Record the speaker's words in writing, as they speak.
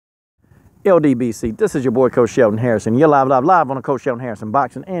LDBC, this is your boy Coach Shelton Harrison. You're live on the Coach Shelton Harrison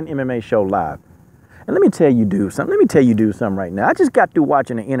Boxing and MMA Show live. And let me tell you something right now. I just got through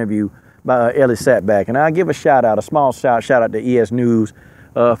watching an interview by Ellie Satback, and I'll give a shout out, a small shout out to ES News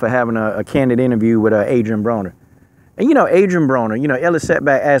for having a candid interview with Adrien Broner. And you know, Adrien Broner, you know, Ellie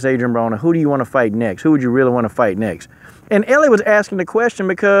Satback asked Adrien Broner, who do you want to fight next? Who would you really want to fight next? And Ellie was asking the question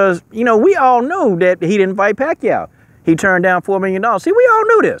because, you know, we all knew that he didn't fight Pacquiao. He turned down $4 million. See, we all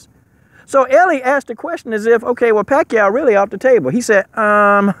knew this. So Ellie asked the question as if, okay, well, Pacquiao really off the table. He said,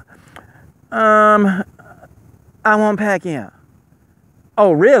 I want Pacquiao.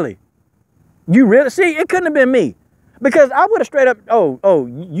 Oh, really? You really? See, it couldn't have been me. Because I would have straight up,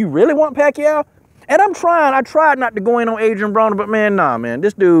 you really want Pacquiao? And I tried not to go in on Adrien Broner, but man, nah, man,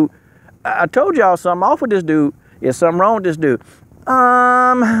 this dude, I told y'all something off with this dude. There's something wrong with this dude.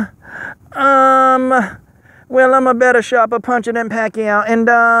 Well, I'm a better, sharper puncher than Pacquiao, and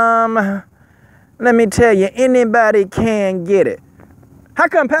let me tell you, anybody can get it. How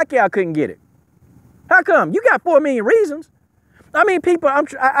come Pacquiao couldn't get it? How come? You got 4 million reasons. I mean, people,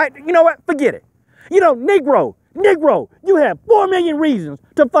 you know what? Forget it. You know, Negro, you have 4 million reasons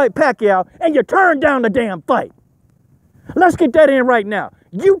to fight Pacquiao, and you turned down the damn fight. Let's get that in right now.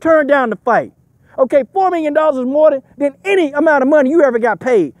 You turned down the fight. Okay, $4 million is more than any amount of money you ever got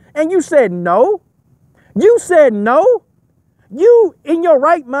paid, and you said no? You said no? You, in your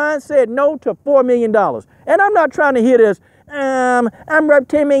right mind, said no to $4 million. And I'm not trying to hear this, I'm worth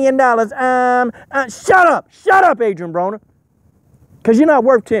 $10 million. Shut up, Adrien Broner. Because you're not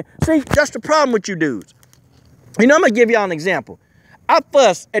worth 10. See, that's the problem with you dudes. You know, I'm going to give y'all an example. I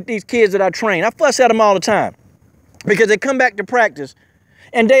fuss at these kids that I train. I fuss at them all the time. Because they come back to practice,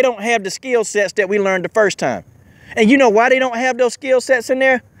 and they don't have the skill sets that we learned the first time. And you know why they don't have those skill sets in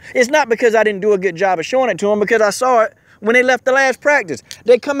there? It's not because I didn't do a good job of showing it to them, because I saw it when they left the last practice.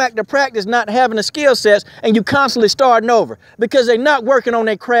 They come back to practice not having the skill sets, and you constantly starting over because they're not working on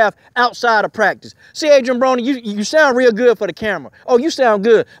their craft outside of practice. See, Adrien Broner, you sound real good for the camera. Oh, you sound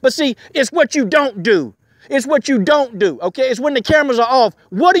good. But see, it's what you don't do. It's what you don't do, okay? It's when the cameras are off.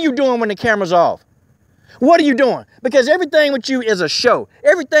 What are you doing when the cameras are off? What are you doing? Because everything with you is a show.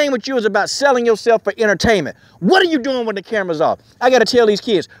 Everything with you is about selling yourself for entertainment. What are you doing when the camera's off? I got to tell these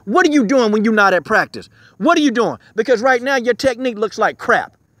kids, what are you doing when you're not at practice? What are you doing? Because right now your technique looks like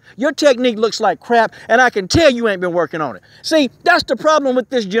crap. Your technique looks like crap, and I can tell you ain't been working on it. See, that's the problem with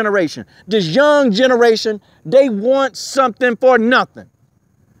this generation. This young generation, they want something for nothing.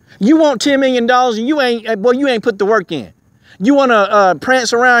 You want $10 million and you ain't put the work in. You want to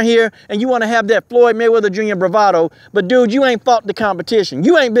prance around here and you want to have that Floyd Mayweather Jr. bravado, but dude, you ain't fought the competition.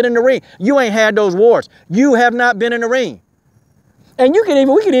 You ain't been in the ring. You ain't had those wars. You have not been in the ring. And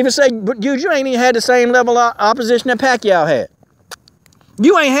we can even say, dude, you ain't even had the same level of opposition that Pacquiao had.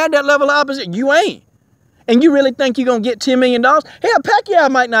 You ain't had that level of opposition. You ain't. And you really think you're going to get $10 million? Hell, Pacquiao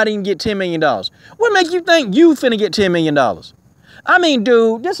might not even get $10 million. What make you think you finna get $10 million? I mean,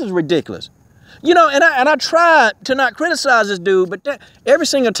 dude, this is ridiculous. You know, and I tried to not criticize this dude, but every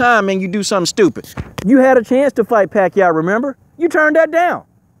single time, man, you do something stupid. You had a chance to fight Pacquiao, remember? You turned that down.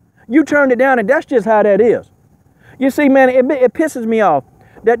 You turned it down, and that's just how that is. You see, man, it pisses me off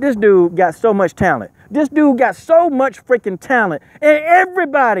that this dude got so much talent. This dude got so much freaking talent, and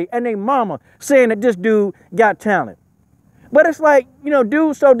everybody and their mama saying that this dude got talent. But it's like, you know,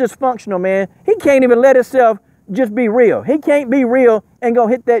 dude's so dysfunctional, man. He can't even let himself just be real. He can't be real and go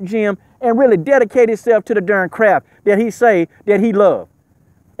hit that gym and really dedicate himself to the darn craft that he say that he love.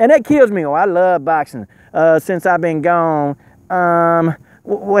 And that kills me. Oh, I love boxing since I've been gone.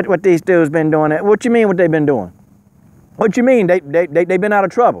 What these dudes been doing? What you mean what they've been doing? What you mean? They've been out of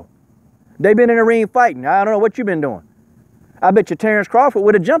trouble. They've been in the ring fighting. I don't know what you've been doing. I bet you Terrence Crawford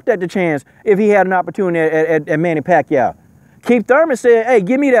would have jumped at the chance if he had an opportunity at Manny Pacquiao. Keith Thurman said, hey,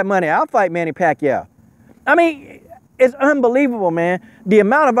 give me that money. I'll fight Manny Pacquiao. I mean, it's unbelievable, man, the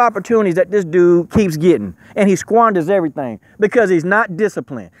amount of opportunities that this dude keeps getting, and he squanders everything because he's not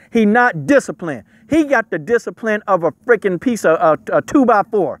disciplined. He's not disciplined. He got the discipline of a freaking piece of a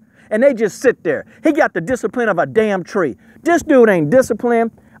 2x4, and they just sit there. He got the discipline of a damn tree. This dude ain't disciplined.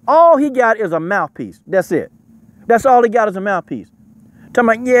 All he got is a mouthpiece. That's it. That's all he got is a mouthpiece.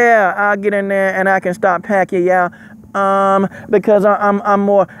 Talking about, yeah, I'll get in there and I can stop Pacquiao. Because I'm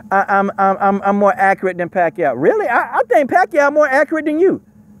more accurate than Pacquiao. Really? I think Pacquiao more accurate than you.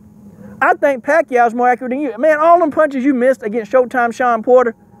 I think Pacquiao's more accurate than you. Man, all them punches you missed against Showtime Sean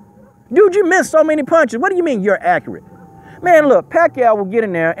Porter. Dude, you missed so many punches. What do you mean you're accurate? Man, look, Pacquiao will get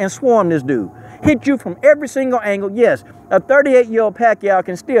in there and swarm this dude. Hit you from every single angle. Yes, a 38-year-old Pacquiao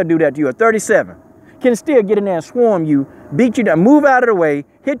can still do that to you. A 37. can still get in there and swarm you, beat you down, move out of the way,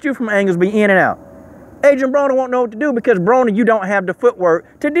 hit you from angles, be in and out. Adrien Broner won't know what to do because Broner, you don't have the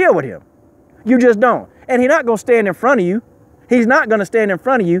footwork to deal with him. You just don't. And he's not going to stand in front of you. He's not going to stand in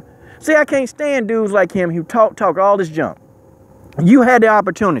front of you. See, I can't stand dudes like him who talk all this junk. You had the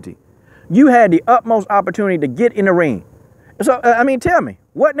opportunity. You had the utmost opportunity to get in the ring. So, I mean, tell me,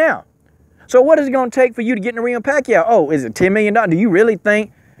 what now? So what is it going to take for you to get in the ring with Pacquiao? Oh, is it $10 million? Do you really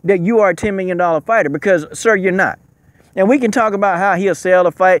think that you are a $10 million fighter? Because, sir, you're not. And we can talk about how he'll sell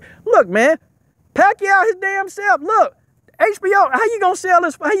the fight. Look, man, Pacquiao his damn self. Look, HBO, how you going to sell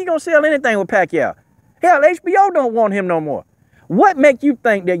this? How you going to sell anything with Pacquiao? Hell, HBO don't want him no more. What make you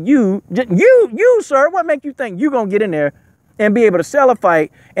think that you, sir, what make you think you're going to get in there and be able to sell a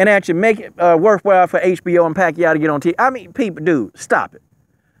fight and actually make it worthwhile for HBO and Pacquiao to get on TV? I mean, people, dude, stop it.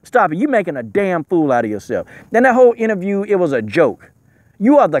 Stop it. You're making a damn fool out of yourself. Then that whole interview, it was a joke.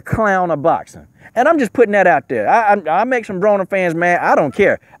 You are the clown of boxing. And I'm just putting that out there. I make some Broner fans mad. I don't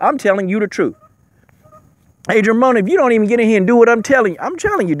care. I'm telling you the truth. Adrien Broner, if you don't even get in here and do what I'm telling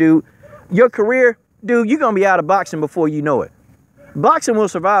you, dude, your career, dude, you're going to be out of boxing before you know it. Boxing will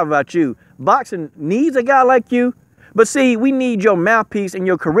survive without you. Boxing needs a guy like you. But see, we need your mouthpiece and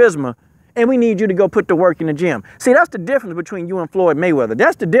your charisma, and we need you to go put the work in the gym. See, that's the difference between you and Floyd Mayweather.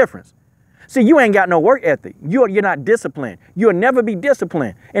 That's the difference. See, you ain't got no work ethic. You're not disciplined. You'll never be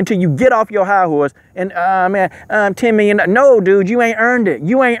disciplined until you get off your high horse and, man, $10 million. No, dude, you ain't earned it.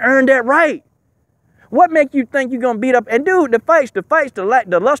 You ain't earned that right. What make you think you're going to beat up? And, dude,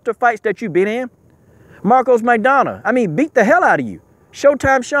 the luster fights that you've been in, Marcos Maidana, I mean, beat the hell out of you.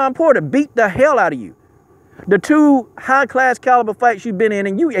 Showtime Sean Porter beat the hell out of you. The two high-class caliber fights you've been in,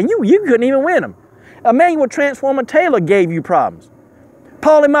 and you couldn't even win them. Emmanuel Transformer Taylor gave you problems.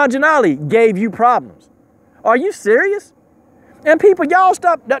 Paulie Malignaggi gave you problems. Are you serious? And people, y'all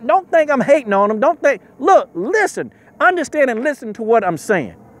stop. Don't think I'm hating on them. Don't think. Look, listen. Understand and listen to what I'm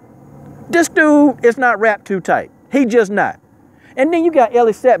saying. This dude is not wrapped too tight. He just not. And then you got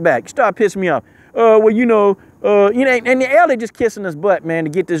Ellie Setback. Start pissing me off. And Ellie just kissing his butt, man, to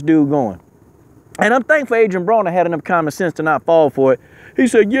get this dude going. And I'm thankful Adrien Broner had enough common sense to not fall for it. He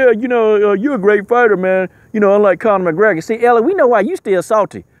said, yeah, you're a great fighter, man. Unlike Conor McGregor. See, Ellie, we know why you still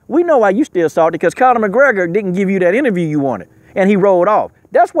salty. We know why you still salty, because Conor McGregor didn't give you that interview you wanted, and he rolled off.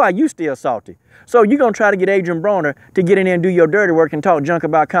 That's why you still salty. So you're going to try to get Adrien Broner to get in there and do your dirty work and talk junk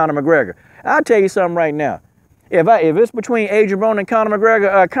about Conor McGregor. I'll tell you something right now. If it's between Adrien Broner and Conor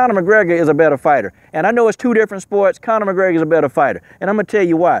McGregor is a better fighter. And I know it's two different sports. Conor McGregor is a better fighter. And I'm going to tell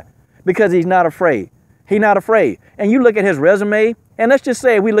you why. Because he's not afraid. He's not afraid. And you look at his resume, and let's just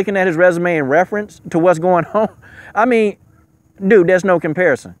say we're looking at his resume in reference to what's going on. I mean, dude, there's no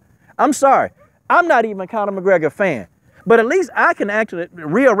comparison. I'm sorry. I'm not even a Conor McGregor fan. But at least I can actually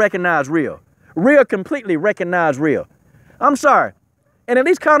recognize real. Real completely recognize real. I'm sorry. And at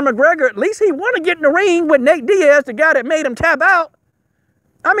least Conor McGregor, at least he want to get in the ring with Nate Diaz, the guy that made him tap out.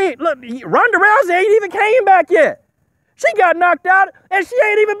 I mean, look, Ronda Rousey ain't even came back yet. She got knocked out, and she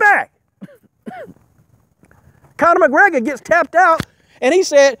ain't even back. Conor McGregor gets tapped out, and he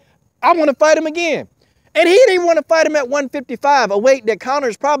said, I want to fight him again. And he didn't want to fight him at 155, a weight that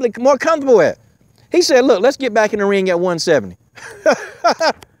Conor's probably more comfortable at. He said, look, let's get back in the ring at 170.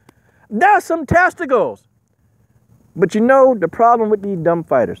 That's some testicles. But you know the problem with these dumb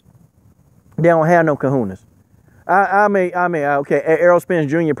fighters, they don't have no kahunas. Okay, Errol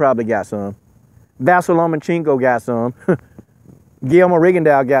Spence Jr. probably got some. Vasyl Lomachenko got some. Guillermo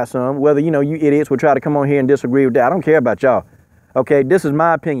Rigondeaux got some. Whether, you idiots will try to come on here and disagree with that. I don't care about y'all. Okay, this is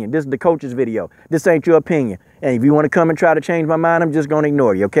my opinion. This is the coach's video. This ain't your opinion. And if you want to come and try to change my mind, I'm just going to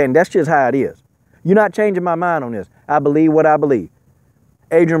ignore you, okay? And that's just how it is. You're not changing my mind on this. I believe what I believe.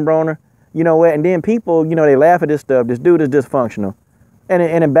 Adrien Broner, you know what? And then people, they laugh at this stuff. This dude is dysfunctional. And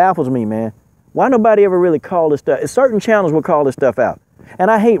it baffles me, man. Why nobody ever really call this stuff? Certain channels will call this stuff out.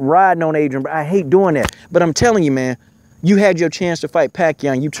 And I hate riding on Adrien. I hate doing that. But I'm telling you, man, you had your chance to fight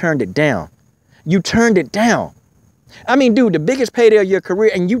Pacquiao and you turned it down. You turned it down. I mean, dude, the biggest payday of your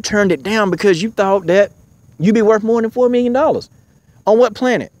career, and you turned it down because you thought that you'd be worth more than $4 million. On what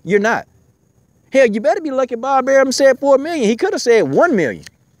planet? You're not. Hell, you better be lucky Bob Arum said $4 million. He could have said $1 million.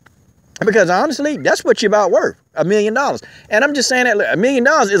 Because honestly, that's what you're about worth, $1 million. And I'm just saying that $1 million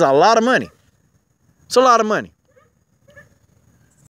is a lot of money. It's a lot of money.